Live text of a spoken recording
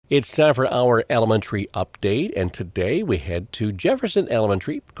It's time for our elementary update, and today we head to Jefferson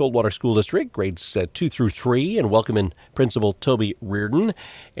Elementary, Coldwater School District, grades 2 through 3, and welcome in Principal Tobi Reardon.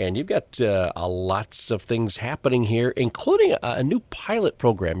 And you've got lots of things happening here, including a new pilot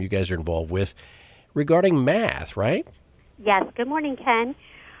program you guys are involved with regarding math, right? Yes. Good morning, Ken.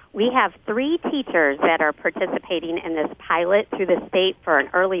 We have 3 teachers that are participating in this pilot through the state for an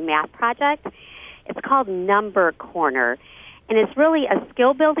early math project. It's called Number Corner. And it's really a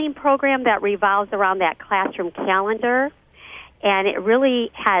skill-building program that revolves around that classroom calendar. And it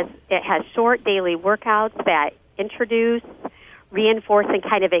really has short daily workouts that introduce, reinforce, and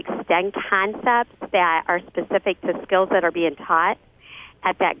kind of extend concepts that are specific to skills that are being taught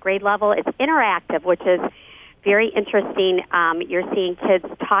at that grade level. It's interactive, which is very interesting. You're seeing kids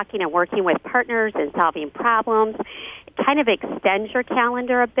talking and working with partners and solving problems. It kind of extends your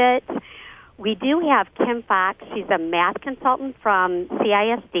calendar a bit. We do have Kim Fox. She's a math consultant from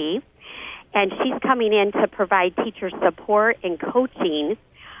CISD, and she's coming in to provide teacher support and coaching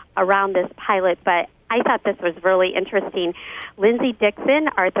around this pilot. But I thought this was really interesting. Lindsay Dixon,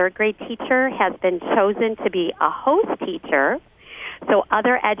 our third grade teacher, has been chosen to be a host teacher, so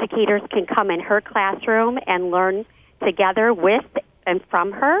other educators can come in her classroom and learn together with and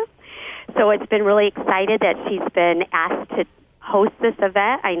from her. So it's been really excited that she's been asked to host this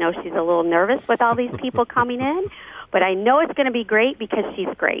event. I know she's a little nervous with all these people coming in, but I know it's going to be great because she's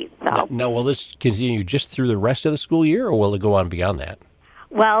great. So Now, will this continue just through the rest of the school year, or will it go on beyond that?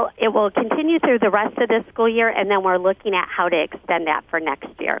 Well, it will continue through the rest of this school year, and then we're looking at how to extend that for next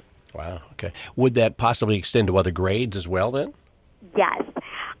year. Wow, okay. Would that possibly extend to other grades as well then? Yes.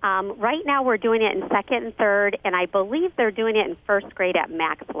 Right now we're doing it in second and third, and I believe they're doing it in first grade at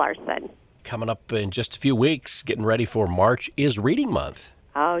Max Larson. Coming up in just a few weeks, getting ready for March is Reading Month.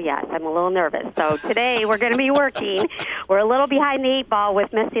 Oh, yes, I'm a little nervous. So today we're going to be working. We're a little behind the 8 ball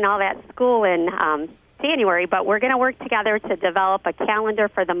with missing all that school in January, but we're going to work together to develop a calendar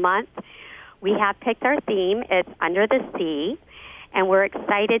for the month. We have picked our theme. It's Under the Sea, and we're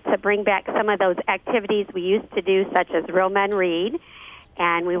excited to bring back some of those activities we used to do, such as Real Men Read,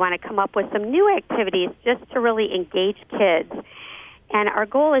 and we want to come up with some new activities just to really engage kids. And our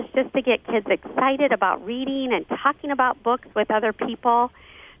goal is just to get kids excited about reading and talking about books with other people.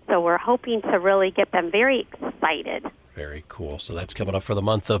 So we're hoping to really get them very excited. Very cool. So that's coming up for the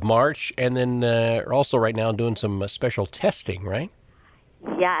month of March. And then we're also right now doing some special testing, right?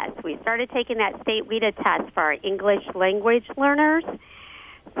 Yes, we started taking that state WIDA test for our English language learners.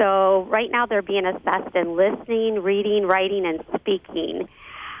 So right now they're being assessed in listening, reading, writing, and speaking.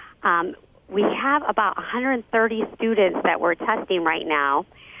 We have about 130 students that we're testing right now.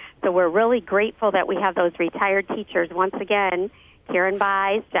 So we're really grateful that we have those retired teachers. Once again, Karen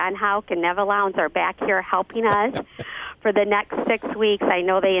Bies, John Hauk, and Neville Lowndes are back here helping us for the next 6 weeks. I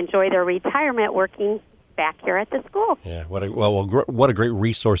know they enjoy their retirement working back here at the school. Yeah, what a great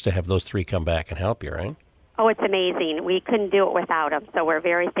resource to have those 3 come back and help you, right? Oh, it's amazing. We couldn't do it without them, so we're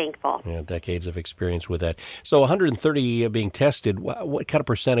very thankful. Yeah, decades of experience with that. So 130 being tested, what kind of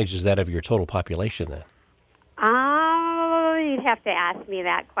percentage is that of your total population then? You'd have to ask me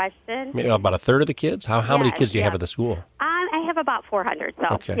that question. Maybe about a third of the kids? How many kids do you have at the school? I have about 400, so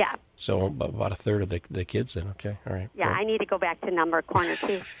okay. Yeah. So about a third of the kids then, okay, all right. Yeah, I need to go back to Number Corner,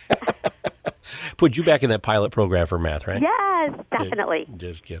 too. Put you back in that pilot program for math, right? Yes, definitely.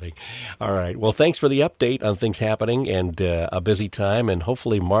 Just kidding. All right. Well, thanks for the update on things happening and a busy time. And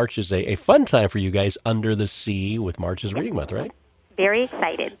hopefully March is a fun time for you guys under the sea with March is Reading Month, right? Very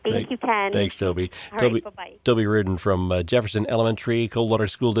excited. Thank you, Ken. Thanks, Tobi. All right, bye-bye. Tobi Reardon from Jefferson Elementary, Coldwater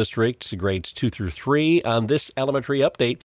School District, grades 2 through 3 on this elementary update.